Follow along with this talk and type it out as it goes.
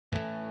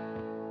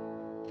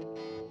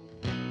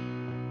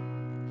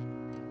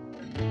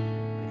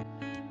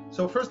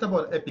So first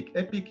about EPIC.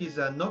 EPIC is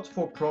a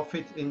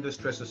not-for-profit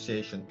industry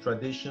association.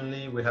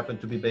 Traditionally, we happen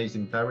to be based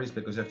in Paris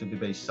because you have to be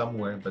based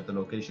somewhere, but the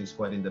location is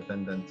quite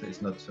independent.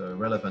 It's not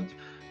relevant,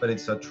 but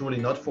it's a truly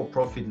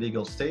not-for-profit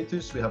legal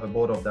status. We have a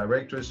board of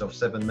directors of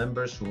 7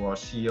 members who are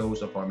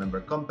CEOs of our member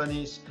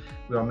companies.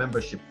 We are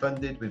membership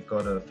funded. We've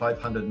got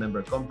 500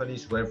 member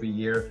companies who every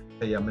year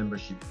pay a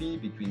membership fee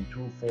between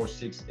 2, 4,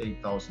 6,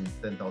 8,000,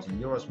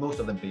 10,000 euros. Most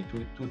of them pay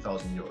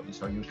 2,000 euros.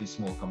 These are usually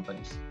small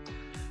companies.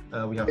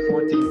 We have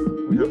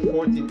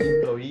 14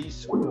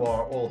 employees who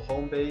are all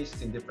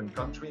home-based in different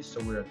countries.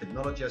 So we're a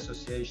technology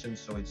association.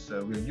 So it's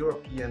we're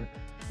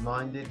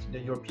European-minded,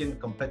 European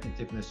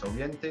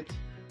competitiveness-oriented,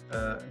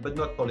 but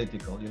not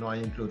political. You know, I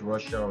include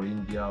Russia or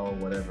India or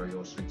whatever,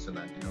 or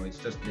Switzerland. You know, it's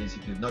just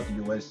basically not the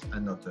US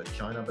and not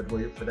China, but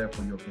we're there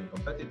for European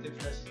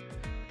competitiveness.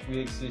 We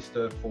exist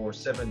for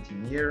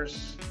 17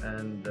 years,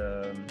 and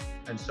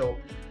so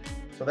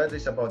that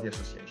is about the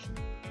association.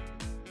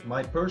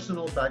 My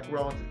personal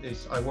background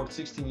is I worked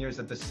 16 years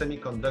at the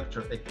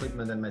Semiconductor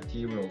Equipment and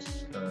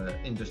Materials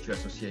Industry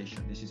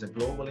Association. This is a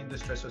global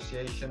industry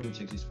association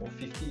which exists for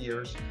 50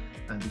 years,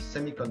 and the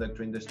semiconductor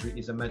industry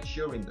is a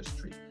mature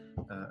industry.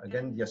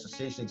 Again, the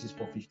association exists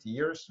for 50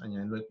 years, and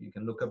you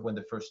can look up when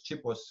the first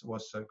chip was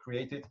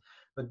created.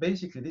 But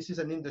basically, this is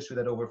an industry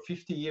that over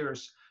 50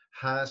 years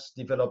has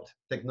developed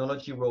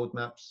technology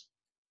roadmaps,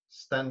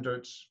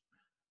 standards,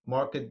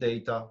 market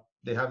data.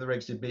 They have their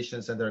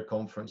exhibitions and their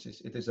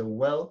conferences. It is a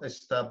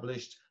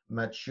well-established,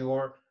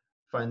 mature,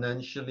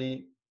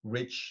 financially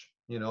rich,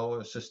 you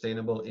know,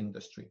 sustainable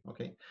industry.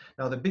 Okay.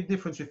 Now the big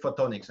difference with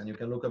photonics, and you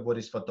can look at what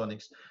is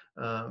photonics,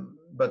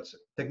 but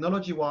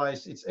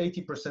technology-wise, it's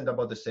 80%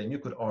 about the same. You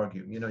could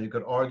argue, you know, you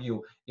could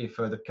argue if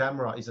the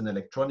camera is an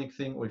electronic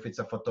thing or if it's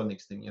a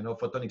photonics thing. You know,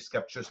 photonics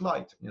captures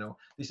light. You know,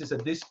 this is a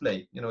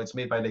display. You know, it's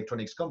made by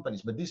electronics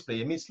companies, but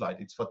display emits light.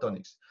 It's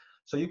photonics.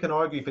 So you can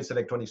argue if it's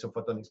electronics or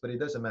photonics, but it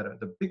doesn't matter.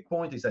 The big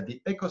point is that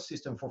the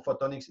ecosystem for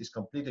photonics is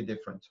completely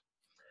different.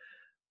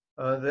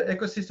 The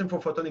ecosystem for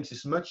photonics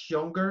is much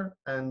younger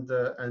and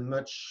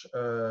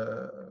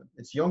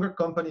it's younger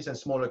companies and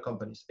smaller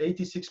companies.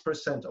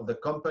 86% of the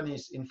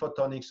companies in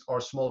photonics are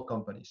small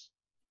companies.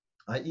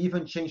 I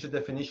even changed the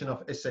definition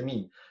of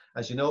SME.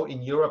 As you know,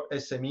 in Europe,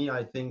 SME,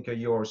 I think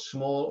you're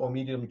small or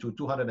medium to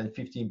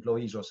 250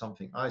 employees or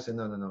something. I said,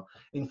 no.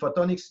 In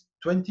photonics,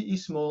 20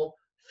 is small,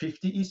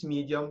 50 is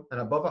medium, and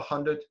above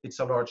 100, it's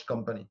a large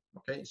company.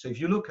 Okay, so if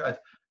you look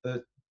at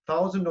the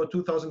 1,000 or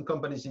 2,000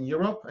 companies in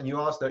Europe and you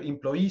ask their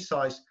employee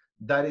size,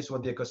 that is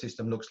what the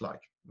ecosystem looks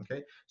like.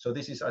 Okay, so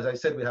this is, as I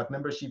said, we have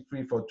membership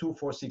fee for 2,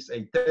 4, 6,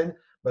 8, 10,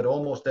 but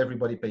almost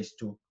everybody pays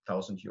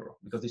 2,000 euro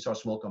because these are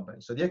small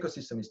companies. So the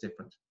ecosystem is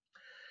different.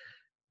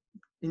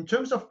 In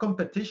terms of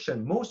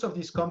competition, most of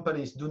these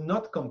companies do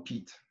not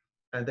compete.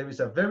 And there is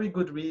a very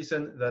good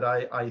reason that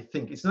I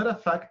think, it's not a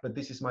fact, but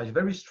this is my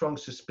very strong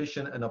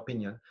suspicion and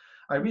opinion.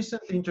 I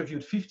recently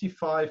interviewed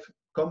 55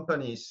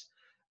 companies,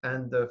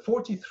 and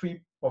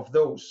 43 of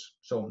those,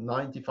 so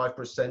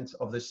 95%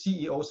 of the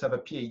CEOs have a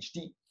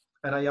PhD.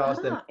 And I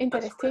asked them,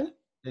 interesting.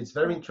 It's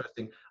very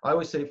interesting. I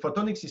always say,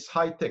 photonics is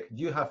high tech.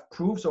 Do you have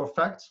proofs or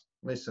facts?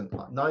 Listen,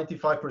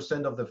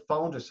 95% of the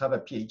founders have a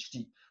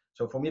PhD.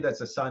 So for me,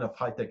 that's a sign of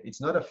high tech.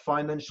 It's not a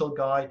financial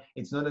guy.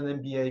 It's not an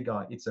MBA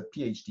guy. It's a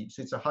PhD.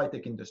 So it's a high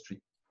tech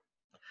industry.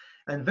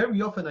 And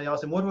very often I ask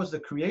them, what was the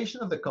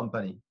creation of the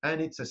company? And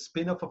it's a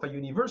spin-off of a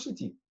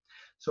university.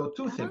 So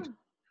two things.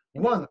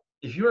 One,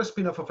 if you're a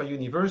spin-off of a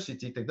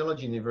university,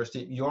 technology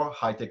university, you're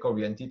high tech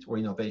oriented or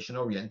innovation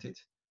oriented.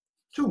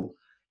 Two,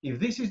 if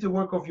this is the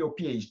work of your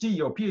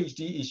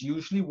PhD is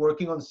usually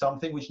working on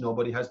something which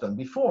nobody has done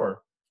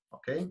before.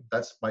 Okay,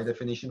 that's by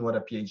definition what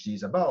a PhD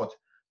is about.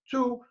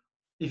 Two,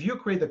 if you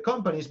create the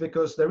companies,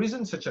 because there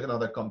isn't such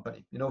another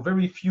company, you know,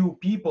 very few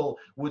people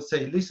would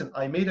say, listen,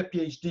 I made a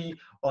PhD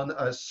on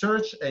a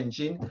search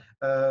engine,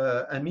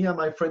 and me and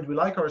my friend, we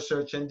like our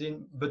search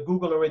engine, but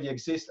Google already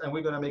exists, and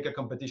we're going to make a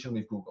competition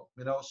with Google,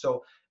 you know.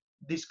 So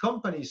these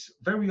companies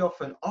very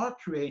often are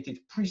created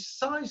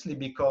precisely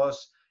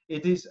because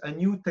it is a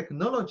new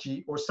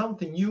technology or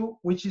something new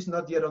which is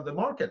not yet on the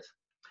market.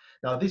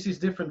 Now, this is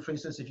different, for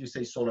instance, if you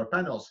say solar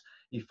panels.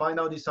 If I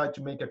now decide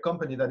to make a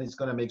company that is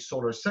going to make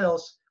solar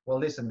cells, well,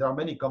 listen, there are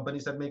many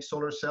companies that make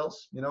solar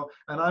cells, you know,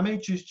 and I may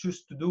choose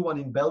to do one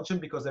in Belgium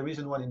because there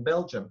isn't one in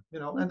Belgium, you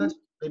know, and that's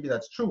maybe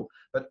that's true.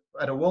 But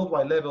at a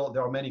worldwide level,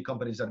 there are many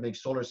companies that make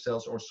solar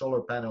cells or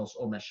solar panels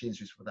or machines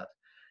used for that.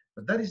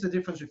 But that is the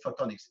difference with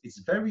photonics. It's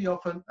very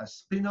often a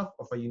spin-off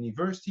of a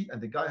university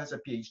and the guy has a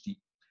PhD.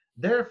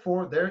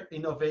 Therefore, their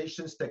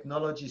innovations,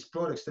 technologies,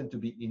 products tend to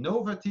be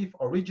innovative,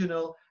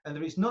 original, and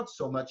there is not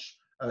so much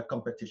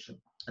competition.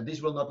 And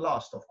this will not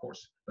last, of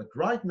course. But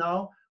right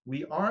now,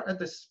 we are at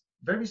this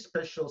very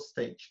special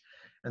stage.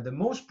 And the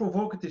most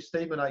provocative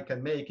statement I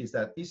can make is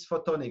that, is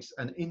photonics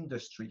an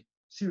industry?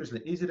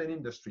 Seriously, is it an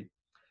industry?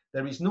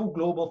 There is no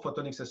global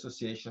photonics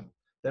association.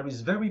 There is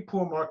very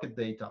poor market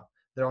data.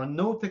 There are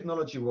no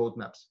technology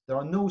roadmaps. There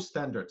are no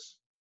standards.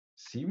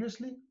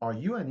 Seriously, are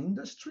you an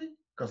industry?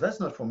 Because that's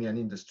not for me an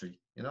industry.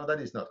 You know,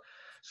 that is not.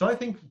 So I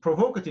think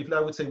provocatively, I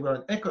would say we're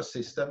an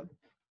ecosystem.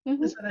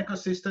 Mm-hmm. It's an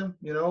ecosystem,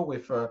 you know,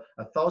 with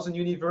 1,000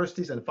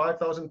 universities and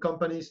 5,000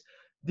 companies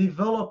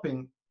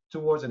developing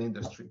towards an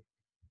industry.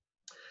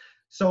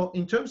 So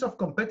in terms of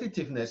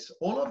competitiveness,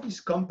 all of these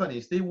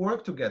companies, they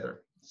work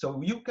together.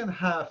 So you can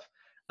have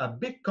a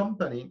big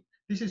company.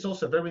 This is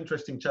also a very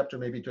interesting chapter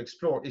maybe to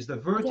explore, is the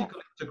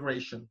vertical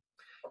integration.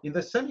 In the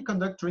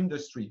semiconductor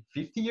industry,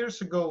 50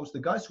 years ago, the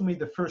guys who made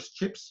the first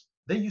chips,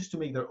 they used to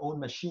make their own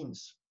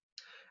machines.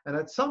 And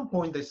at some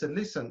point they said,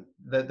 listen,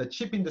 the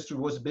chip industry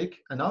was big.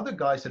 And other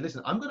guys said,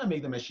 listen, I'm going to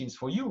make the machines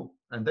for you.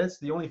 And that's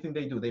the only thing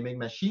they do. They make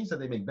machines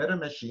and they make better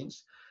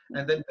machines.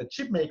 And then the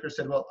chip maker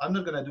said, well, I'm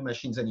not going to do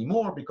machines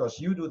anymore because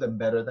you do them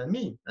better than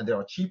me. And they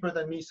are cheaper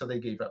than me. So they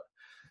gave up.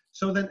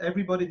 So then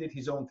everybody did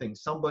his own thing.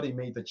 Somebody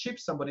made the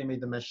chips, somebody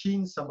made the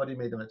machines, somebody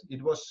made them.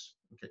 It was,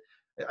 okay.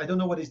 I don't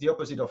know what is the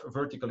opposite of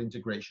vertical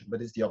integration,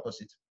 but it's the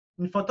opposite.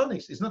 In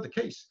photonics, it's not the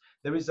case.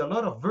 There is a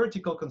lot of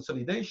vertical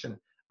consolidation.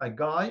 A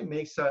guy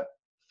makes a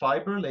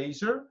fiber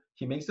laser,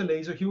 he makes the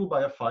laser, he will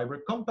buy a fiber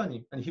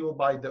company and he will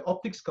buy the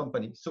optics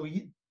company. So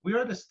we're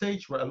at a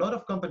stage where a lot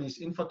of companies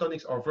in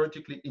photonics are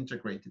vertically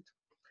integrated.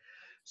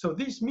 So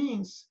this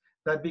means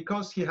that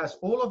because he has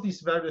all of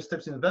these various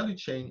steps in the value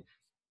chain,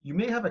 you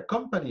may have a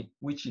company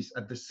which is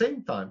at the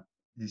same time,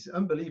 this is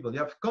unbelievable.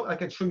 I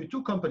can show you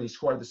two companies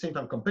who are at the same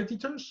time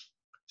competitors,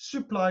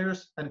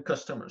 suppliers, and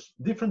customers,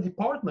 different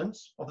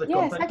departments of the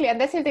company. Exactly. And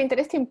that's the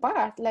interesting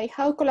part, like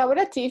how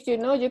collaborative, you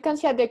know, you can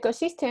share the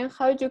ecosystem,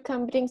 how you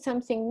can bring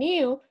something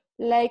new,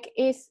 like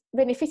is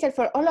beneficial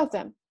for all of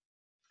them.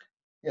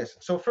 Yes.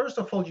 So first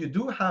of all, you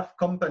do have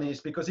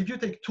companies, because if you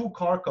take two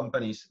car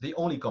companies, they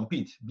only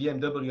compete.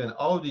 BMW and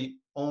Audi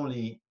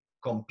only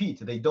compete.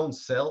 They don't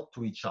sell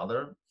to each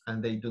other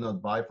and they do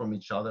not buy from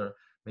each other.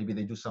 Maybe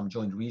they do some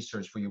joint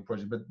research for your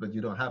project, but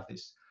you don't have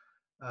this.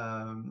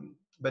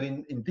 But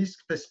in this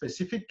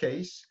specific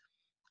case,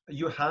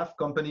 you have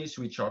companies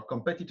which are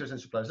competitors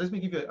and suppliers. Let me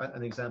give you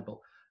an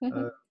example.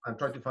 Mm-hmm. I'm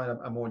trying to find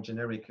a more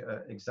generic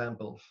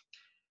example.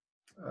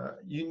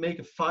 You make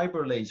a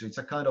fiber laser. It's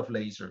a kind of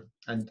laser.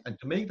 And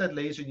to make that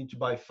laser, you need to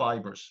buy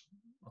fibers.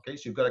 Okay,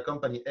 so you've got a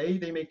company A,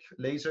 they make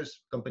lasers,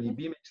 company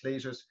B makes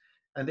lasers,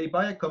 and they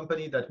buy a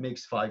company that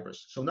makes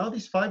fibers. So now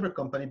this fiber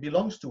company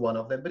belongs to one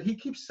of them, but he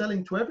keeps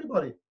selling to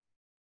everybody.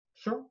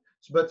 Sure.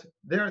 But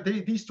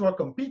these two are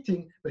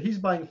competing, but he's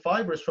buying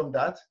fibers from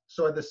that.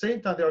 So at the same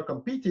time, they are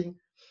competing,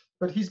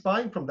 but he's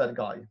buying from that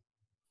guy.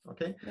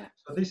 Okay, yeah.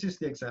 So this is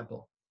the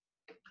example.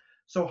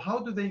 So how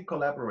do they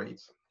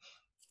collaborate?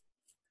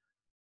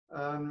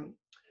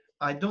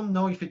 I don't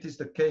know if it is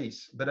the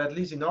case, but at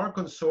least in our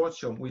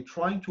consortium, we're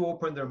trying to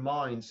open their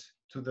minds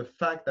to the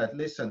fact that,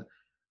 listen,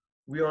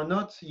 we are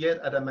not yet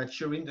at a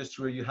mature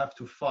industry where you have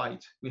to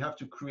fight. We have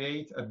to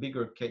create a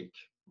bigger cake.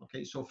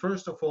 Okay, so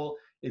first of all,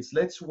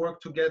 let's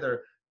work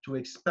together to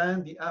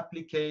expand the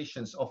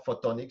applications of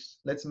photonics.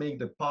 Let's make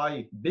the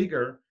pie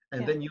bigger,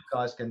 and then you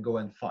guys can go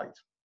and fight.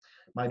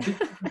 My big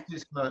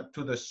criticism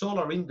to the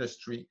solar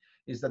industry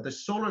is that the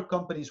solar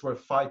companies were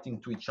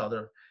fighting to each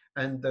other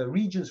and the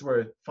regions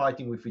were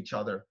fighting with each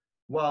other,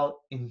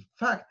 while in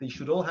fact they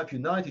should all have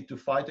united to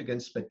fight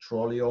against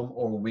petroleum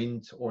or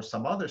wind or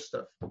some other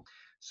stuff.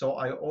 So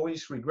I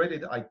always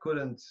regretted I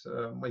couldn't,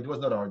 it was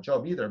not our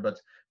job either, but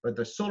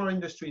the solar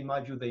industry, in my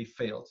view, they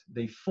failed.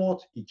 They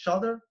fought each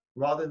other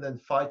rather than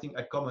fighting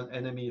a common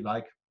enemy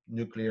like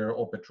nuclear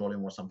or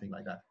petroleum or something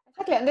like that.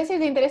 Exactly, and this is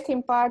the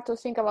interesting part to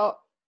think about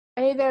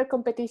either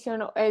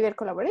competition or either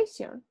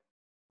collaboration.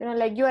 You know,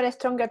 like you are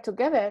stronger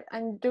together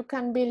and you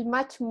can build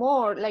much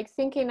more, like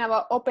thinking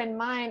about open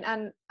mind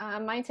and a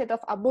mindset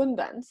of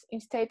abundance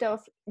instead of,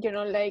 you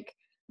know, like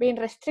being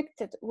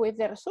restricted with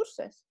the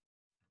resources.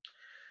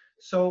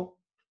 So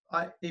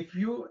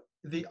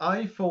the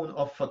iPhone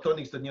of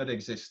photonics does not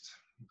exist.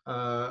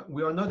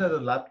 We are not at a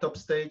laptop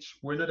stage,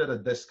 we're not at a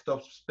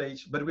desktop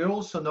stage, but we're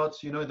also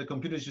not, you know, the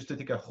computers used to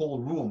take a whole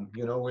room,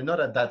 you know, we're not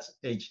at that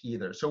age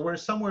either. So we're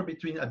somewhere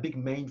between a big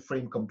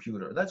mainframe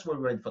computer. That's where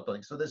we're in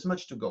photonics. So there's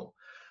much to go.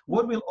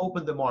 What will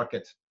open the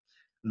market?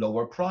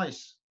 Lower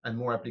price and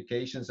more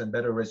applications and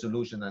better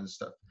resolution and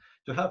stuff.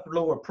 To have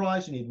lower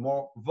price, you need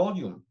more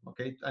volume,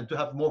 okay? And to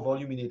have more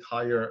volume, you need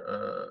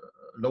higher,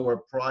 lower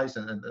price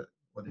and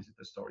what is it,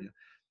 the story?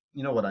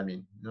 You know what I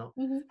mean, you know?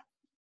 Mm-hmm.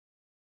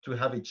 To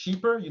have it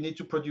cheaper, you need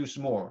to produce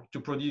more. To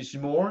produce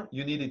more,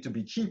 you need it to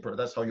be cheaper.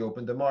 That's how you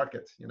open the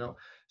market, you know?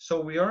 So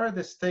we are at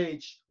the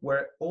stage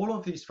where all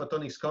of these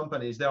photonics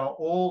companies, they are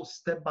all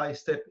step by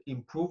step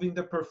improving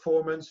the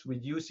performance,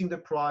 reducing the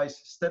price,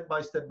 step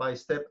by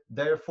step,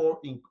 therefore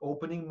in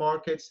opening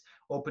markets.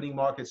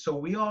 So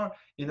we are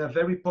in a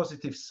very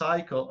positive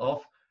cycle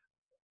of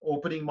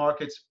opening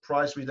markets,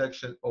 price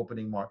reduction,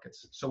 opening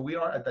markets. So we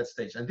are at that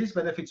stage, and this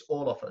benefits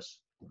all of us,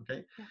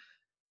 okay? Yeah.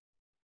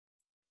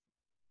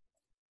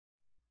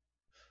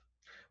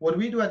 What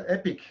we do at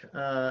EPIC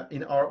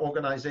in our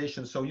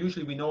organization, so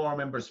usually we know our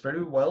members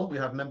very well. We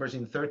have members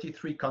in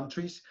 33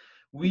 countries.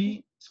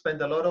 We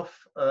spend a lot of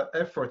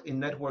effort in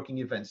networking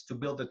events to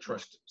build the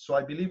trust. So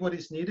I believe what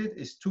is needed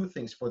is two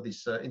things for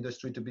this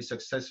industry to be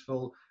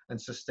successful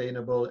and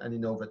sustainable and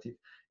innovative,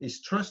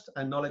 is trust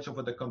and knowledge of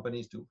what the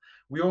companies do.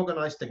 We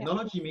organize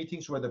technology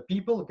meetings where the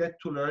people get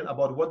to learn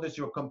about what does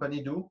your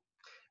company do.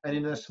 And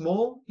in a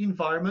small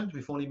environment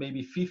with only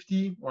maybe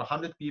 50 or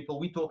 100 people,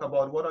 we talk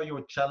about what are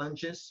your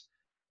challenges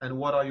and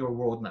what are your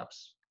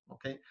roadmaps,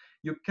 okay?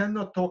 You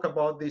cannot talk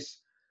about this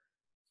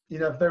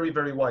in a very,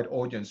 very wide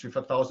audience with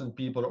 1,000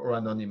 people or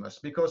anonymous,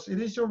 because it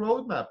is your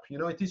roadmap, you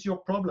know, it is your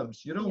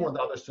problems. You don't want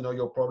others to know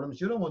your problems.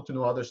 You don't want to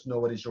know others to know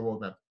what is your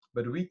roadmap.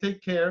 But we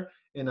take care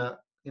in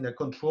a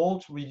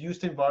controlled,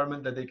 reduced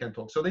environment that they can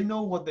talk. So they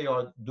know what they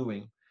are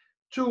doing.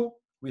 Two,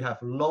 we have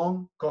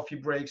long coffee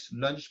breaks,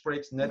 lunch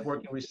breaks,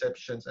 networking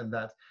receptions, and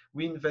that.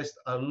 We invest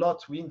a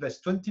lot. We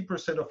invest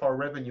 20% of our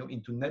revenue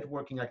into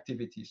networking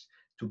activities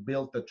to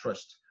build the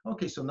trust.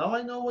 Okay, so now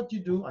I know what you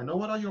do. I know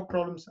what are your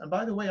problems. And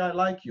by the way, I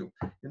like you.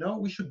 You know,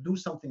 we should do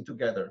something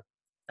together.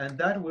 And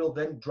that will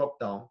then drop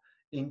down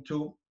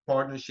into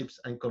partnerships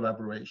and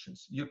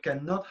collaborations. You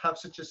cannot have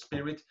such a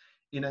spirit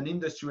in an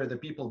industry where the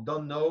people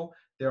don't know.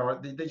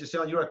 They just say,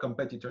 oh, you're a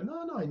competitor.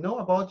 No, I know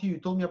about you. You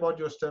told me about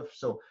your stuff.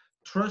 So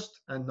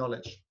trust and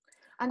knowledge.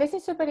 And this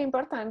is super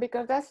important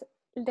because that's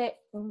the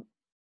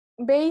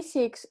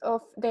basics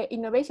of the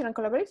innovation and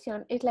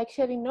collaboration. It's like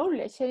sharing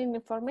knowledge, sharing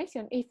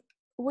information. If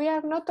we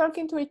are not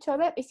talking to each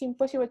other, it's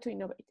impossible to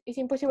innovate. It's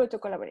impossible to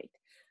collaborate.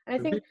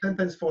 And the big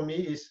sentence for me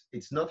is,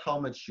 it's not how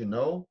much you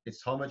know,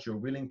 it's how much you're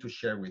willing to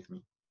share with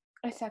me.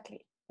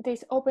 Exactly.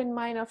 This open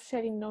mind of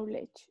sharing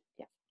knowledge.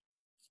 Yeah,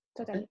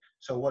 totally. Okay.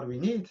 So what we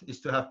need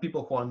is to have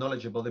people who are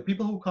knowledgeable. The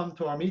people who come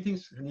to our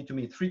meetings need to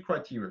meet three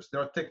criteria. They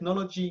are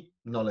technology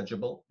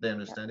knowledgeable. They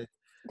understand it.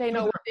 They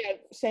know what they are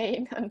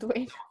saying and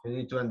doing. You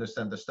need to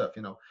understand the stuff,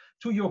 you know.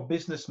 Two, you're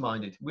business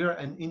minded. We're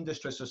an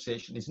industry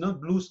association. It's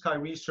not blue sky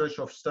research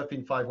of stuff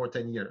in 5 or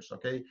 10 years,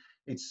 okay?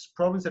 It's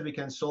problems that we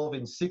can solve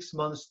in 6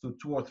 months to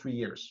 2 or 3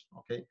 years,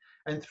 okay?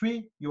 And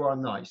three, you are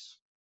nice.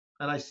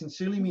 And I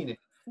sincerely mean it.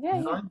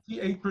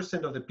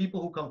 98% of the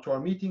people who come to our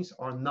meetings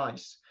are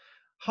nice.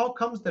 How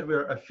comes that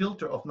we're a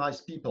filter of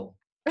nice people?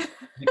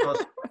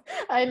 Because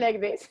I like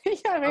this.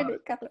 Yeah, really,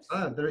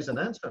 Carlos. There is an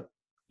answer.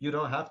 You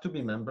don't have to be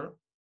a member,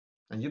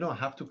 and you don't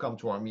have to come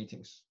to our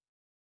meetings.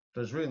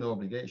 There's really no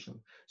obligation.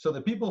 So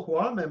the people who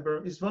are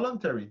member is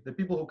voluntary. The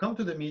people who come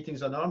to the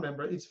meetings and are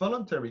member, it's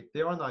voluntary.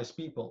 They are nice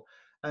people.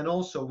 And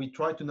also we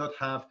try to not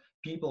have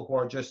people who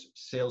are just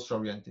sales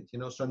oriented, you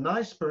know. So a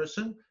nice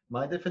person,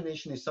 my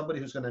definition is somebody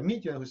who's going to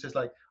meet you and who says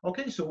like,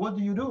 okay, so what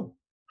do you do?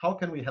 How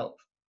can we help?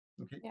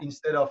 Okay. Yeah.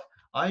 Instead of,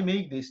 I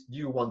make this, do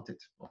you want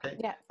it? Okay.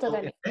 Yeah,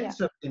 totally. So it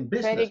ends up in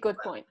business. Very good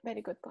point.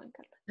 Very good point,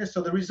 Carlos. Yeah,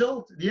 so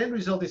the end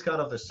result is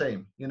kind of the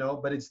same, you know,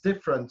 but it's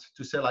different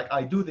to say like,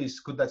 I do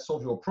this, could that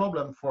solve your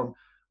problem? From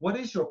what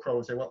is your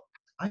problem? Say, well,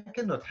 I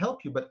cannot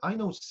help you, but I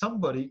know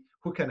somebody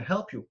who can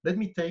help you. Let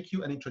me take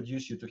you and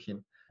introduce you to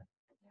him.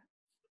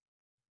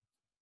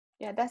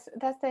 Yeah, that's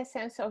the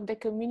sense of the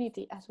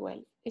community as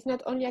well. It's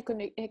not only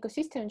an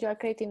ecosystem, you are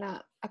creating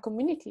a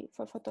community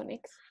for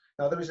photonics.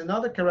 Now, there is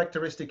another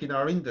characteristic in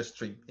our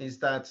industry, is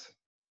that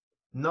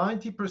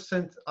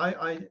 90%,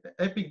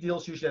 Epic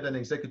deals usually at an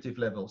executive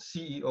level,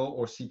 CEO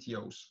or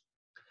CTOs.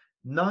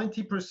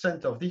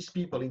 90% of these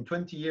people in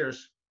 20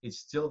 years, it's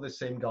still the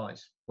same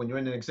guys. When you're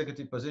in an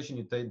executive position,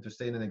 you tend to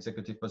stay in an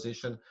executive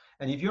position.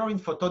 And if you're in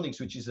photonics,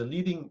 which is a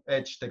leading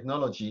edge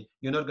technology,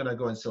 you're not going to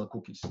go and sell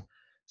cookies.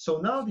 So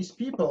now these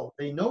people,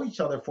 they know each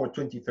other for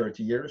 20,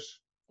 30 years,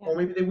 or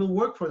maybe they will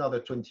work for another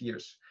 20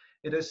 years.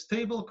 It is a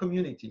stable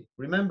community.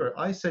 Remember,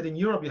 I said in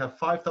Europe, you have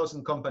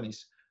 5,000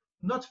 companies,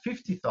 not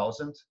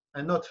 50,000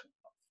 and not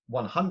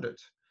 100.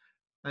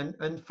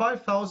 And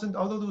 5,000,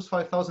 out of those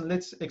 5,000,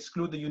 let's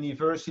exclude the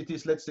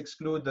universities, let's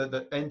exclude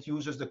the end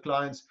users, the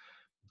clients.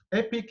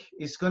 Epic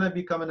is going to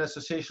become an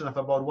association of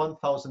about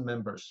 1,000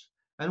 members.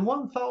 And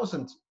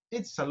 1,000,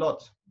 it's a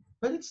lot,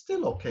 but it's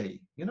still okay.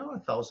 You know,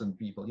 1,000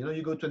 people. You know,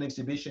 you go to an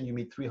exhibition, you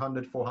meet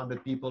 300,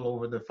 400 people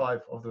over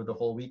the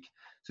whole week.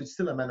 So it's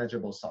still a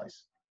manageable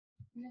size.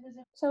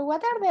 So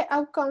what are the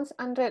outcomes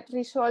and the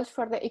results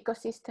for the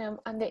ecosystem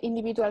and the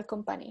individual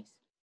companies?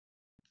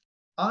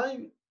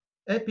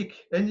 Epic,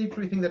 and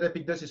everything that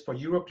Epic does is for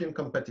European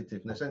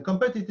competitiveness. And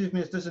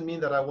competitiveness doesn't mean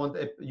that I want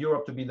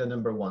Europe to be the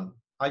number one.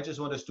 I just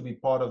want us to be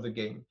part of the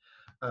game.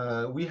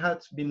 We had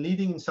been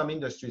leading in some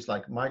industries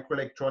like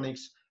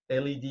microelectronics,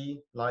 LED,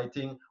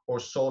 lighting, or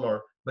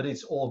solar, but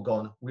it's all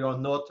gone. We are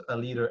not a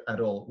leader at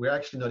all. We're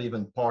actually not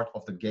even part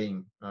of the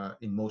game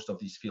in most of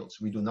these fields.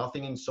 We do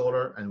nothing in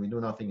solar and we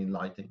do nothing in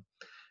lighting.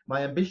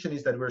 My ambition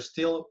is that we're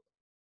still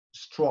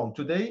strong.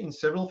 Today, in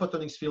several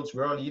photonics fields,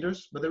 we are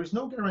leaders, but there is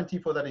no guarantee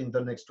for that in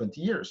the next 20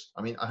 years.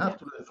 I mean, I have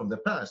to learn from the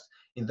past.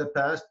 In the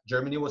past,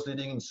 Germany was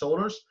leading in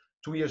solars.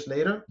 2 years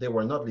later, they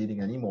were not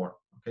leading anymore,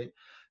 okay?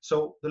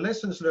 So the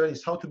lessons learned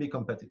is how to be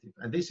competitive.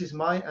 And this is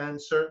my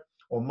answer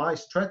or my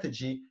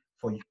strategy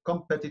for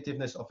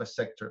competitiveness of a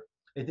sector.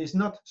 It is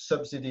not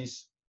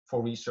subsidies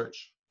for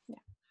research.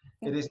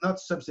 It is not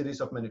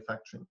subsidies of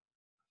manufacturing.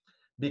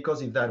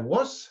 Because if that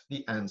was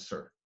the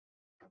answer,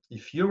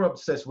 If Europe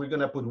says we're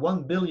going to put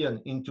 1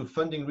 billion into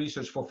funding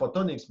research for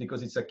photonics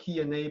because it's a key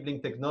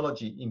enabling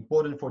technology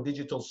important for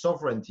digital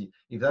sovereignty,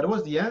 if that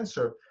was the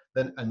answer,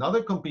 then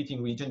another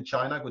competing region,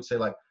 China, would say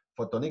like,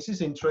 photonics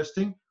is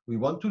interesting, we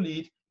want to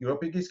lead,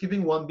 Europe is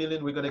giving 1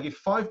 billion, we're going to give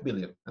 5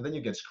 billion, and then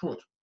you get screwed.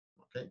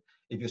 Okay.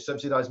 If you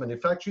subsidize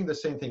manufacturing, the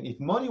same thing. If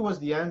money was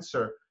the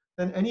answer,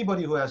 then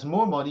anybody who has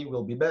more money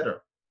will be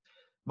better.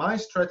 My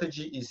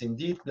strategy is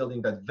indeed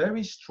building that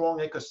very strong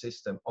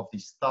ecosystem of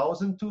these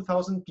 1,000,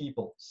 2,000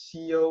 people,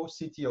 CEO,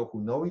 CTO,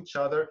 who know each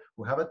other,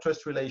 who have a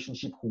trust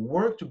relationship, who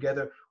work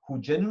together, who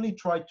genuinely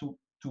try to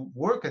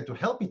work and to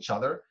help each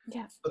other.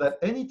 Yes. So that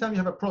anytime you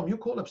have a problem, you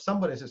call up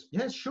somebody and says,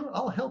 yes, sure,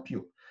 I'll help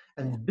you.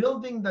 And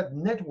building that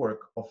network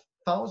of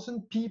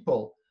 1,000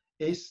 people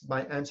is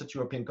my answer to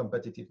European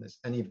competitiveness.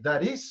 And if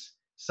that is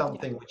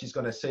something which is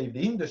going to save the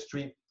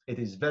industry, it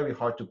is very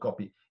hard to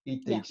copy.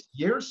 It takes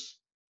years,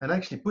 and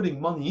actually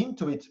putting money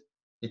into it,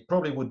 it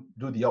probably would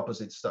do the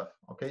opposite stuff,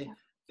 okay?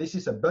 This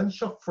is a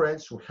bunch of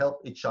friends who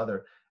help each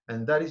other.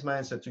 And that is my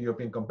answer to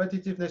European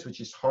competitiveness,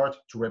 which is hard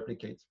to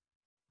replicate.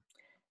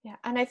 Yeah,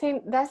 and I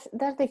think that's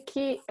the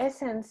key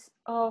essence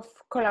of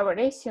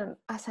collaboration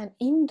as an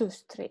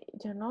industry,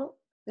 you know?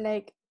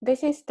 Like,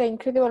 this is the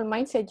incredible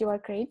mindset you are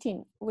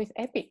creating with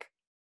Epic.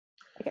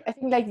 Like, I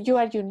think like you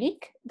are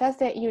unique. That's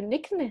the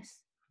uniqueness.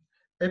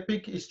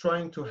 Epic is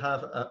trying to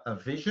have a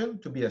vision,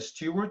 to be a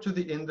steward to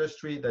the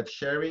industry, that's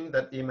sharing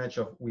that image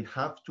of we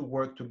have to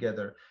work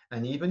together.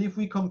 And even if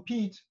we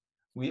compete,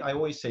 I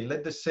always say,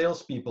 let the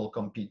salespeople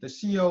compete. The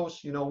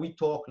CEOs, you know, we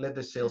talk, let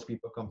the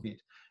salespeople compete.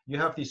 You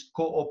have these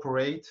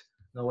cooperate,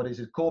 now what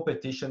is it,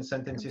 competition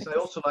sentences. I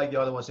also like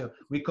the other ones, you know,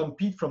 we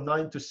compete from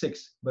 9 to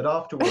 6, but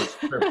afterwards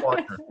we're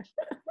partners.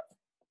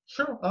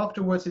 Sure,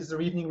 afterwards is the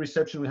evening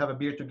reception, we have a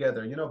beer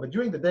together, you know, but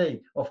during the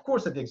day, of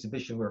course, at the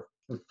exhibition, we're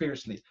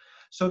fiercely.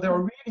 So there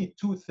are really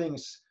two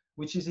things,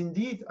 which is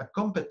indeed a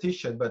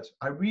competition, but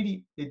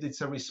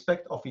it's a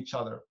respect of each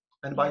other.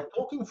 And by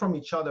talking from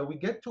each other, we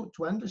get to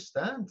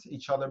understand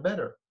each other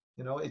better.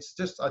 You know, it's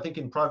just, I think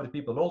in private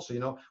people also, you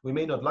know, we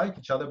may not like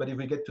each other, but if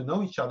we get to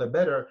know each other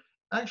better,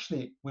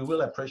 actually, we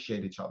will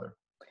appreciate each other.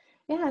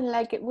 Yeah, and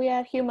like we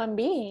are human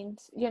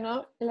beings, you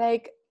know,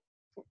 like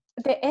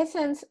the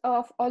essence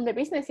of all the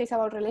business is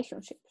about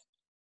relationships.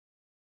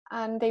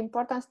 And the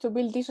importance to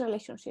build this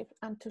relationship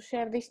and to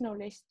share this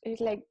knowledge is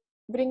like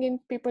bringing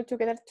people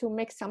together to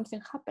make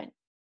something happen.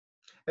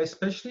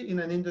 Especially in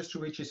an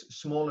industry which is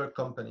smaller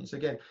companies.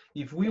 Again,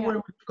 if we were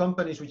with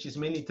companies which is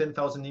mainly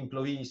 10,000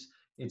 employees,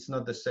 it's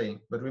not the same.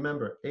 But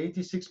remember,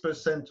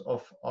 86%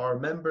 of our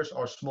members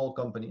are small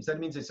companies. That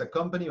means it's a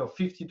company of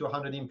 50 to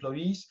 100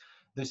 employees.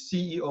 The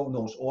CEO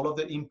knows all of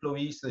the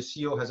employees. The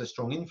CEO has a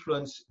strong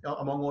influence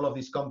among all of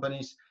these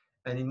companies.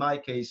 And in my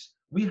case,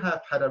 we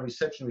have had a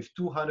reception with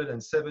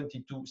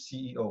 272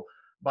 CEO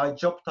by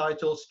job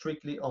title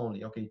strictly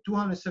only. Okay,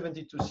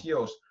 272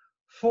 CEOs,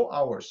 4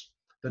 hours.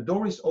 The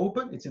door is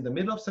open. It's in the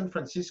middle of San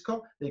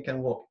Francisco. They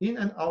can walk in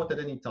and out at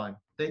any time.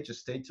 They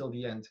just stay till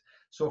the end.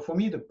 So for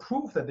me, the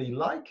proof that they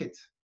like it.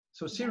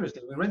 So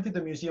seriously, we rented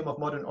the Museum of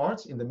Modern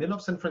Arts in the middle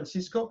of San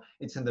Francisco.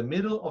 It's in the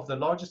middle of the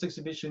largest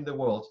exhibition in the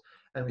world.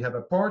 And we have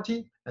a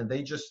party and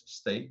they just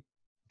stay.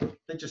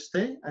 They just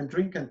stay and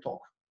drink and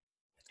talk.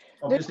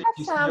 Obviously,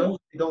 CEOs,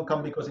 they don't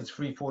come because it's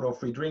free food or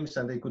free drinks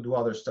and they could do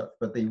other stuff.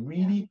 But they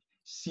really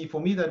see,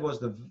 for me, that was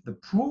the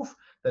proof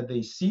that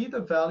they see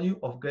the value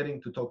of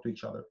getting to talk to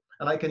each other.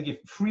 And I can give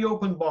free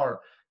open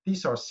bar.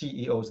 These are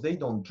CEOs. They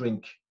don't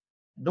drink.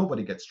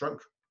 Nobody gets drunk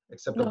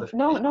except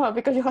no,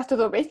 because you have to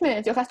do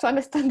business. You have to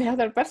understand the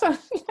other person.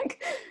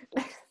 like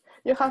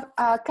you have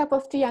a cup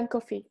of tea and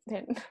coffee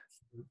then.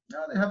 No,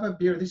 they have a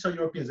beer. These are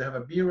Europeans. They have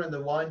a beer and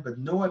the wine, but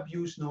no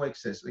abuse, no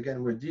excess.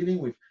 Again, we're dealing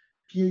with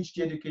PhD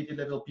educated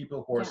level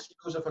people who are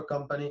CEOs of a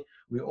company.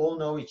 We all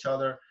know each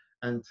other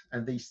and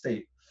they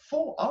stay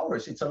 4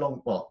 hours. It's a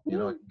long, well, you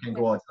know, you can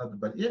go outside,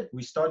 but yeah,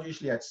 we start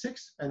usually at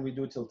 6 and we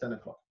do till 10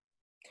 o'clock.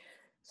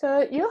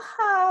 So you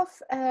have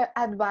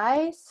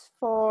advice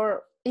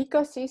for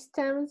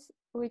ecosystems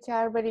which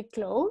are very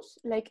close,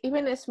 like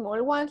even a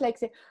small ones, like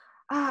say,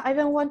 I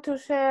don't want to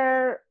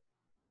share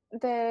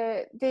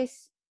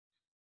this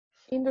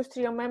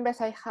industry or members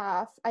I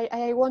have.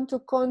 I want to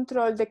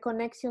control the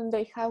connection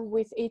they have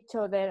with each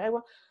other.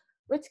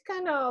 Which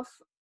kind of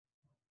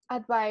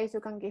advice you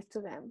can give to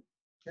them?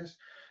 Yes.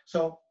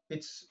 So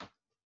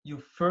you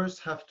first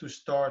have to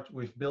start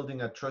with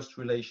building a trust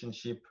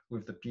relationship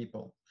with the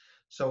people.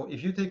 So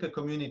if you take a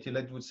community,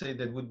 let's say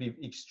that would be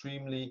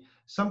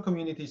some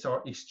communities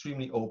are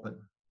extremely open.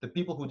 The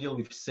people who deal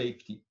with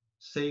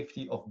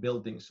safety of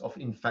buildings,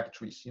 in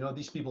factories, you know,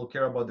 these people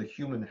care about the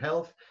human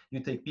health.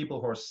 You take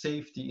people who are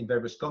safety in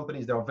various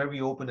companies, they are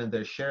very open and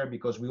they share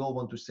because we all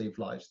want to save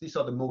lives. These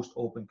are the most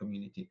open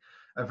community.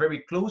 A very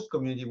closed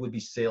community would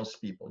be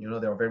salespeople. You know,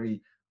 they are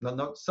very,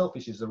 not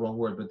selfish is the wrong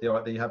word, but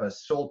they have a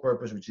sole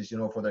purpose, which is, you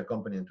know, for their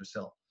company and to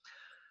sell.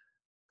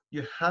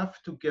 You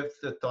have to give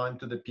the time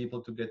to the people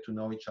to get to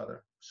know each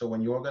other. So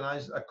when you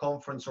organize a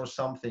conference or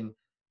something,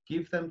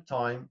 give them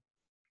time,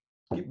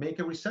 make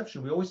a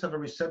reception. We always have a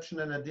reception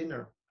and a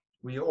dinner.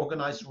 We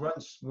organize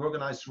runs. We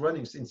organize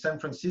runnings in San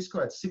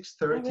Francisco at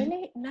 6:30.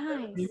 Really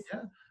nice.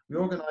 Yeah, we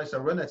organize a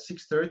run at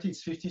 6:30.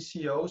 It's 50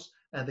 CEOs,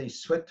 and they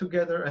sweat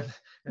together,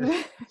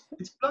 and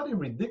it's bloody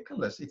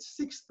ridiculous. It's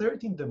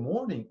 6:30 in the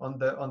morning on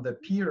the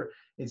pier.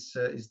 It's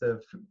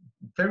the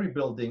ferry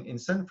building in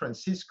San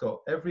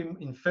Francisco. Every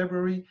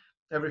February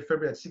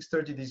at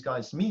 6:30, these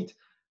guys meet.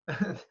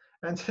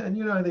 And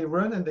you know, they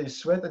run and they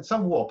sweat, and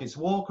some walk. It's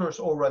walkers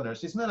or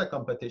runners. It's not a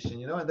competition,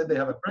 you know. And then they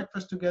have a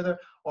breakfast together,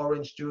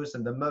 orange juice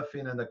and the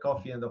muffin and the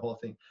coffee and the whole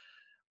thing.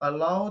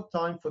 Allow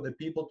time for the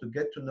people to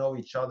get to know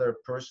each other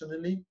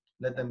personally.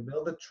 Let them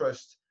build the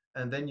trust,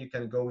 and then you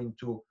can go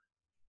into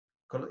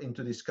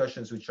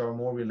discussions which are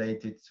more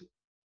related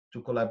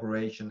to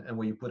collaboration, and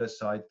where you put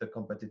aside the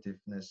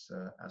competitiveness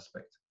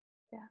aspect.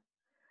 Yeah,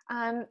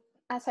 and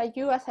as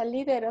a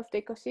leader of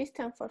the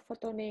ecosystem for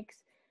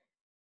Photonics,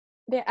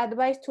 the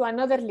advice to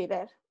another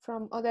leader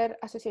from other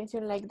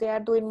associations, like they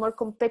are doing more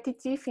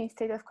competitive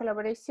instead of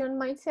collaboration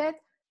mindset,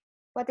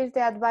 what is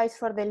the advice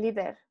for the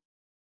leader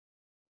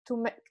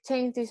to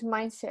change this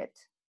mindset?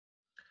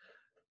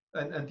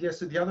 And yes,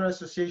 the other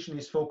association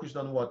is focused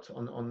on what?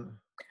 On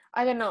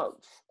I don't know,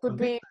 could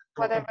be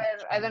whatever.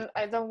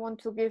 I don't want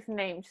to give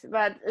names,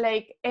 but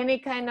like any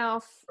kind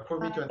of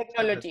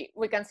technology,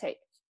 we can say.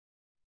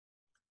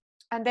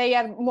 And they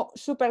are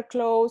super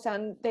close,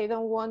 and they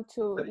don't want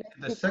to.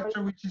 The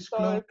sector which is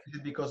closed, is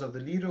it because of the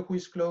leader who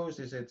is closed?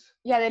 Is it?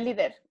 Yeah, the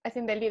leader. I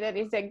think the leader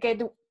is the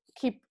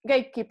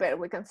gatekeeper,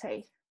 we can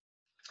say.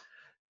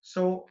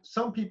 So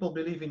some people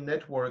believe in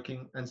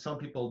networking, and some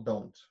people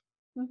don't.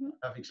 Mm-hmm.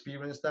 I've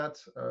experienced that.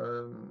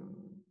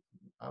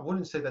 I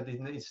wouldn't say that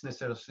it's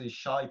necessarily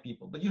shy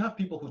people, but you have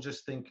people who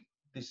just think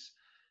this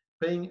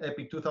paying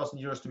Epic 2,000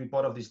 euros to be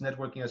part of this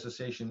networking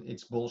association,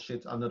 it's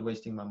bullshit. I'm not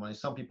wasting my money.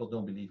 Some people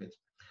don't believe it.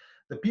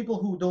 The people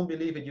who don't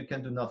believe it, you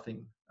can do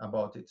nothing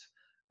about it.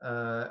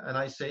 And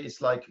I say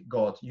it's like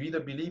God. You either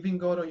believe in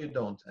God or you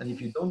don't. And if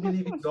you don't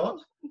believe in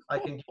God, I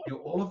can give you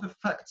all of the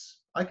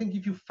facts. I can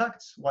give you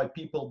facts why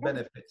people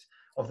benefit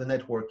of the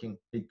networking.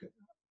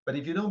 But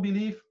if you don't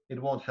believe, it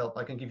won't help.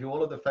 I can give you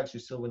all of the facts, you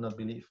still will not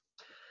believe.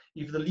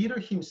 If the leader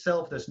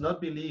himself does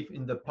not believe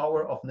in the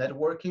power of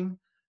networking,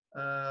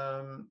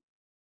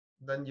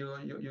 then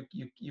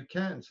you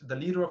can't. The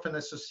leader of an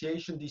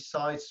association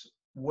decides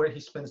where he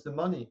spends the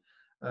money.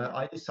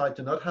 I decide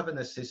to not have an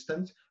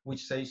assistant,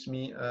 which saves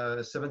me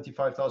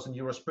 75,000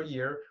 euros per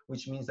year,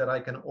 which means that I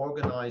can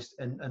organize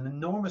an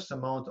enormous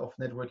amount of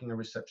networking and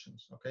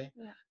receptions. Okay.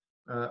 Yeah.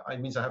 It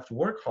means I have to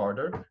work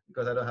harder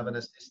because I don't have an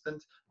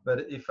assistant.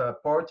 But if a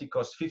party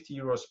costs 50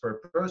 euros per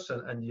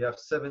person and you have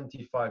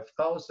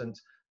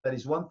 75,000, that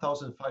is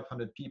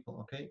 1,500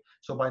 people. Okay.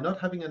 So by not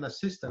having an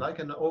assistant, I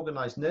can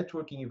organize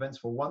networking events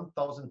for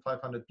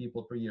 1,500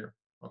 people per year.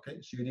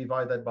 Okay. So you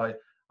divide that by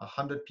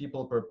 100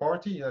 people per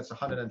party, that's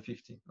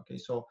 150. Okay,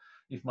 so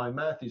if my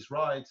math is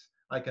right,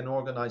 I can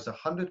organize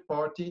 100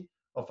 party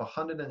of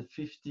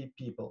 150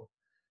 people.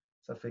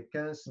 Ça fait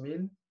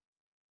 15,000.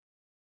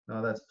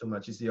 No, that's too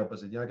much. It's the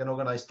opposite. I can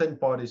organize 10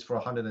 parties for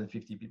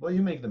 150 people.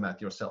 You make the math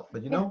yourself,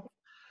 but you know.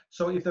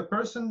 So if the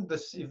person,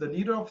 if the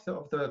leader of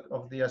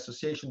the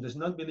association does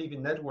not believe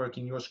in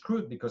networking, you're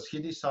screwed, because he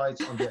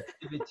decides on the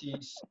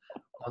activities,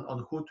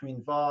 on who to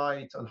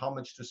invite, on how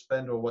much to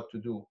spend or what to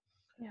do.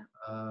 Yeah.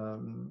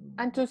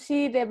 And to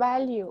see the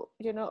value,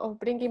 you know, of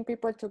bringing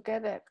people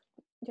together,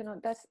 you know,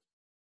 that's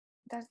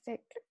the.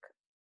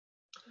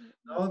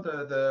 No,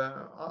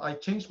 I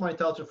changed my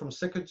title from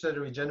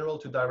Secretary General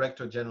to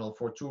Director General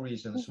for two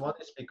reasons. One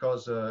is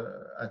because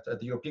at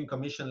the European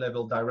Commission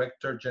level,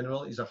 Director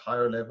General is a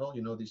higher level.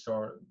 You know, these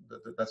are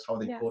that's how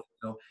they call it.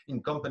 You know,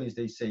 in companies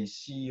they say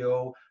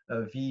CEO,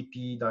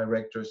 VP,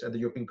 directors. At the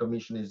European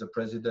Commission is the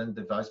President,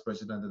 the Vice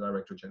President, the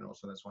Director General.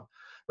 So that's one.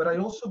 But I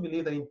also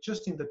believe that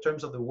just in the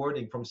terms of the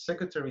wording, from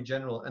Secretary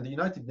General, and the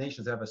United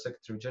Nations have a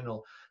Secretary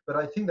General, but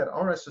I think that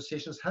our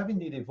associations have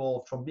indeed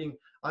evolved from being,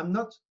 I'm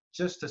not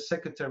just a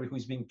secretary who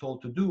is being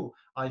told to do.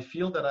 I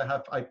feel that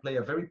I play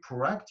a very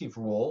proactive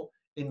role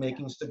in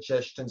making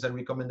suggestions and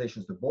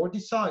recommendations. The board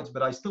decides,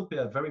 but I still play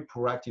a very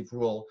proactive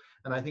role.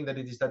 And I think that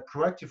it is that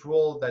proactive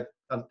role that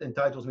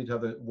entitles me to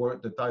have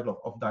the title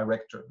of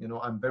director. You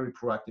know, I'm very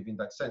proactive in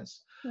that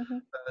sense.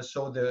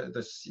 So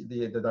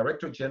the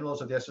director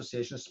generals of the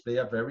associations play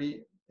a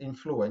very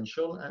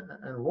influential and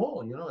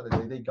role. You know,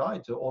 they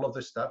guide to all of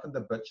the staff and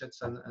the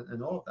budgets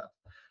and all of that.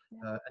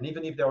 And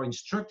even if they are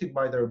instructed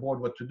by their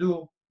board what to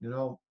do, you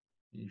know,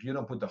 if you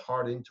don't put the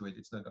heart into it,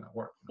 it's not going to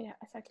work. Yeah,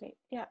 exactly.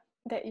 Yeah,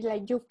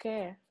 like you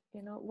care,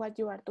 you know, what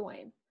you are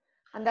doing.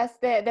 And that's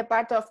the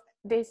part of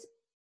this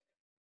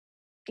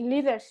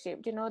leadership,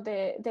 you know,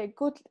 the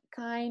good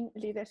kind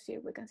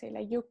leadership, we can say,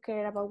 like you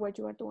care about what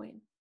you are doing.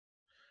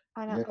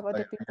 And yes, about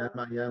the people.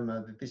 I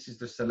am. This is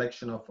the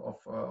selection of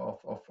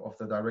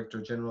the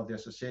Director General of the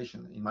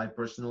association. In my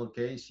personal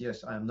case,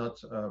 yes, I am not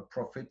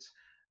profit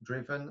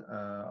driven.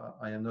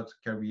 I am not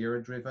career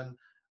driven.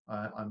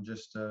 I'm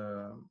just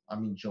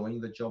I'm enjoying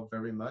the job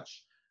very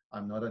much.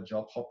 I'm not a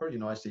job hopper. You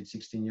know, I stayed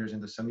 16 years in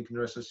the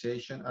Semiconductor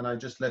Association, and I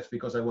just left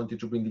because I wanted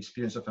to bring the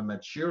experience of a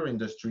mature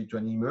industry to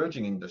an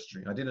emerging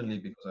industry. I didn't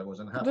leave because I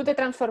wasn't happy. Do the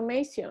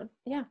transformation,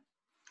 yeah.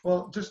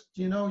 Well, just,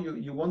 you know,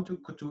 you want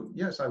to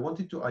yes, I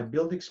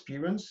build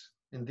experience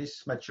in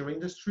this mature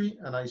industry,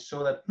 and I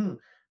saw that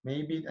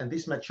maybe, and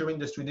this mature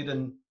industry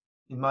didn't,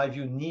 in my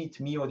view, need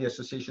me or the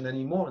association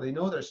anymore. They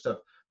know their stuff.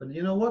 But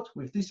you know what?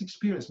 With this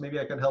experience, maybe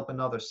I can help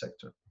another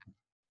sector.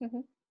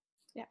 Mm-hmm.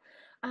 Yeah.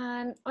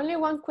 And only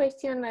one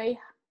question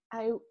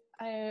I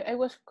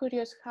was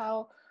curious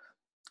how,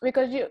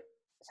 because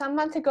some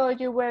months ago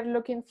you were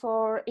looking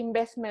for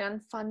investment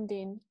and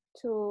funding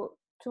to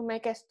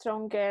make us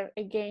stronger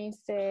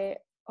against the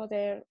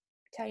other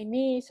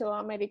Chinese or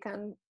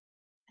American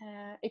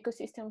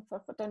ecosystem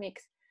for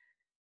photonics.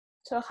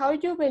 So how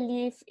do you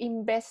believe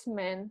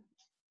investment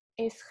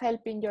is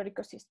helping your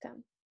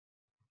ecosystem?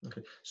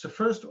 Okay, so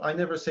first, I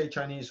never say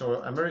Chinese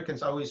or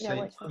Americans, I always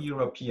say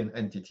non-European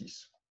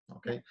entities.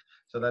 Okay,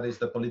 so that is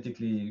the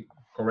politically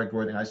correct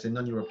wording. I say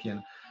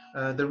non-European.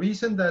 The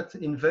reason that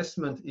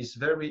investment is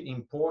very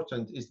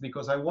important is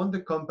because I want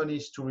the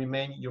companies to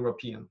remain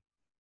European.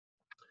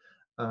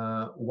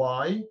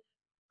 Why?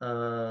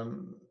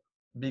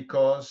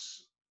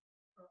 Because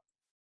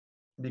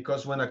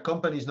when a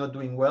company is not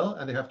doing well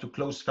and they have to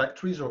close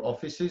factories or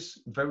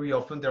offices, very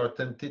often they are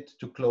tempted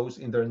to close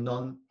in their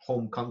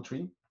non-home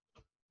country.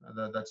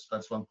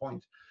 That's one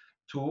point.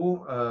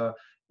 Two,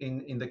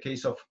 in the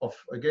case of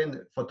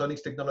again,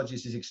 photonics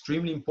technologies is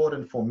extremely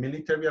important for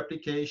military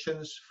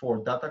applications,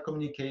 for data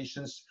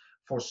communications,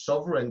 for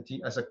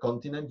sovereignty as a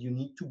continent. You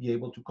need to be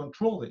able to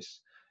control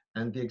this.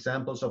 And the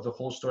examples of the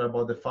whole story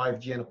about the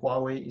 5G and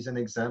Huawei is an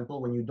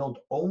example when you don't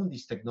own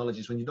these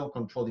technologies, when you don't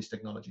control these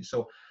technologies.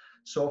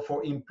 So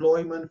for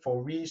employment,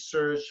 for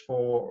research,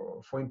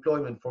 for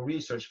employment, for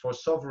research, for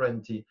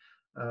sovereignty,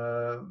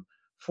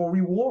 for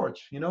reward,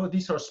 you know,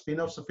 these are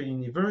spin-offs of a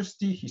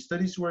university. His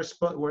studies were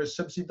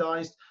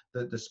subsidized.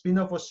 The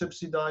spin-off was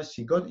subsidized.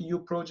 He got EU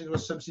project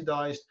was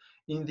subsidized.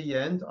 In the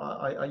end,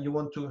 you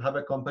want to have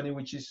a company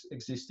which is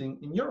existing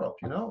in Europe,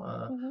 you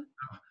know.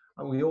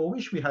 We all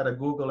wish we had a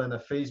Google and a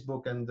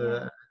Facebook and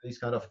these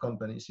kind of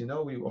companies, you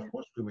know, of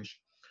course we wish.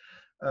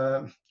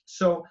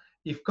 So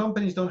if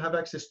companies don't have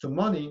access to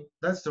money,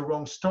 that's the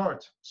wrong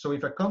start. So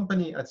if a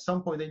company at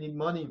some point they need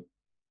money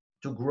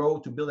to grow,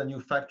 to build a new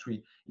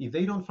factory, if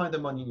they don't find the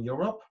money in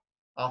Europe,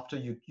 after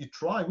you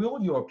try, we're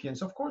all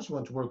Europeans, of course we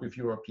want to work with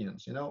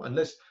Europeans, you know,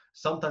 unless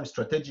sometimes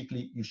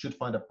strategically you should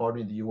find a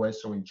partner in the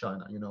US or in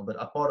China, you know, but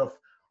a part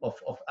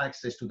of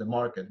access to the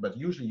market, but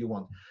usually you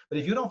want. But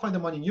if you don't find the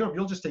money in Europe,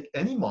 you'll just take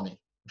any money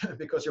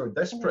because you're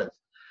desperate.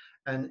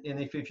 And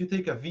if you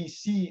take a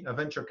VC, a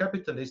venture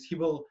capitalist, he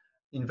will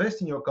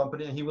invest in your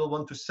company and he will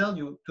want to sell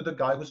you to the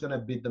guy who's going to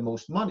bid the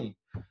most money.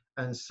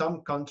 And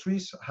some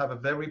countries have a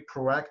very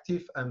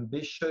proactive,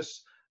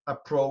 ambitious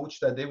approach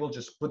that they will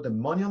just put the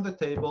money on the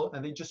table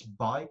and they just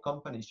buy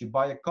companies. You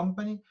buy a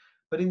company,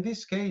 but in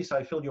this case,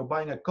 I feel you're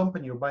buying a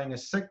company, you're buying a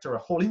sector, a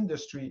whole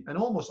industry, and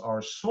almost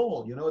our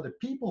soul. You know, the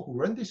people who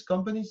run these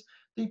companies,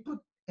 they put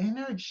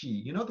energy,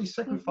 you know, they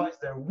sacrifice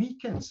their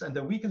weekends and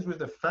their weekends with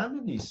their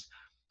families.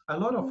 A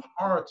lot of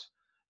heart.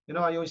 You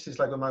know, I always say, it's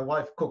like when my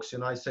wife cooks, you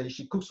know, I say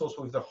she cooks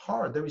also with the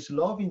heart. There is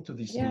love into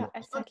this meal.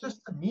 It's not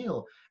just a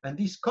meal. And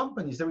these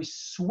companies, there is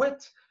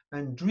sweat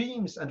and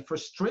dreams and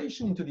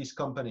frustration into these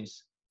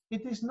companies.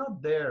 It is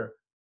not there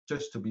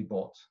just to be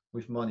bought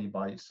with money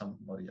by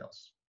somebody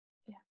else.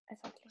 Yeah,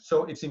 exactly.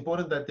 So it's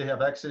important that they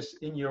have access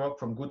in Europe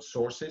from good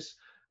sources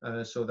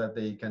so that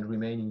they can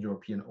remain in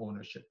European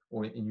ownership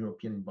or in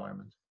European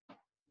environment.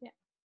 Yeah.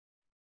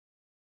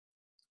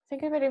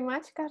 Thank you very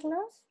much,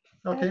 Carlos.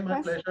 Okay,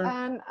 my pleasure.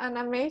 An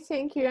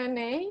amazing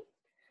Q&A,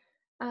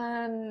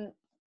 and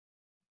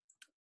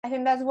I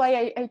think that's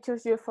why I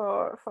choose you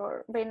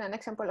for being an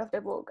example of the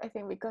book. I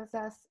think because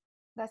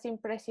that's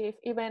impressive.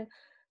 Even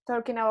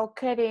talking about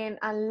caring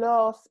and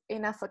love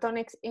in a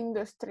photonics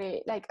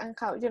industry, like, and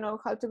how, you know,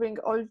 how to bring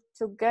all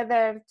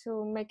together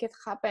to make it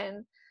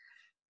happen.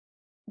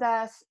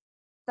 That's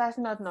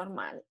not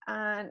normal,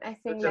 and I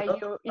think that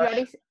you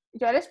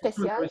are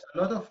special. There's a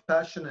lot of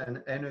passion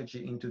and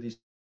energy into these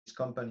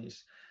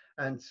companies.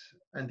 And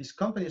these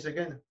companies,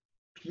 again,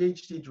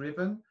 PhD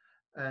driven,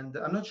 and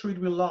I'm not sure it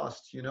will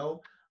last, you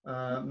know.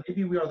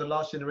 Maybe we are the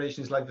last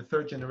generation, it's like the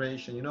third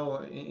generation, you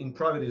know. In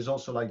private is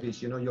also like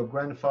this, you know. Your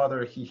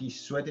grandfather, he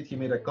sweated, he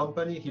made a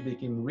company, he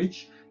became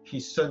rich.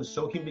 His son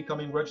saw him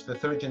becoming rich. The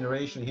third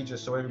generation, he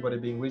just saw everybody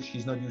being rich.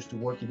 He's not used to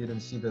work, he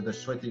didn't see the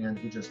sweating, and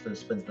he just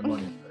spends the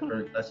money.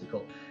 Very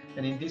classical.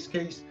 And in this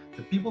case,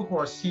 the people who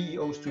are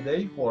CEOs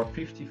today, who are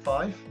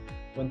 55,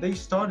 when they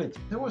started,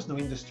 there was no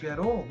industry at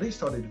all. They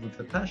started with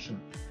the passion.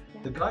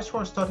 The guys who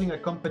are starting a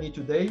company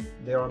today,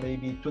 they are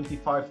maybe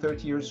 25,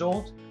 30 years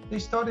old. They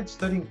started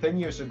studying 10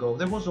 years ago.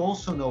 There was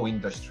also no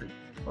industry.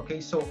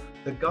 Okay, so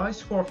the guys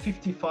who are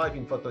 55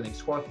 in photonics,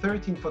 who are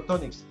 30 in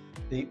photonics,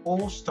 they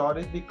all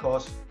started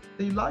because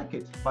they like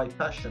it, by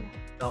passion.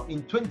 Now,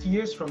 in 20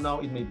 years from now,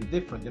 it may be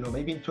different. You know,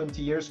 maybe in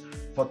 20 years,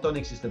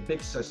 photonics is the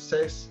big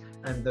success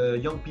and the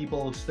young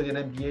people study an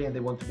MBA and they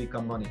want to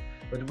become money.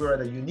 But we're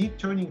at a unique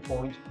turning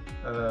point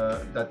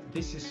that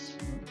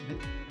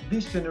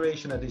this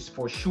generation, that is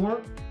for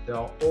sure, they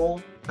are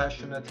all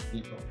passionate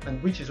people,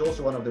 and which is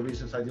also one of the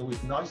reasons I deal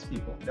with nice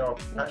people. They are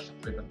passion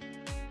driven.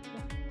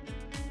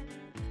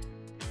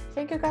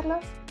 Thank you,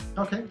 Carlos.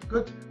 Okay,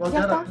 good. Well,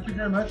 Yara, thank you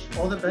very much.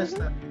 All the best.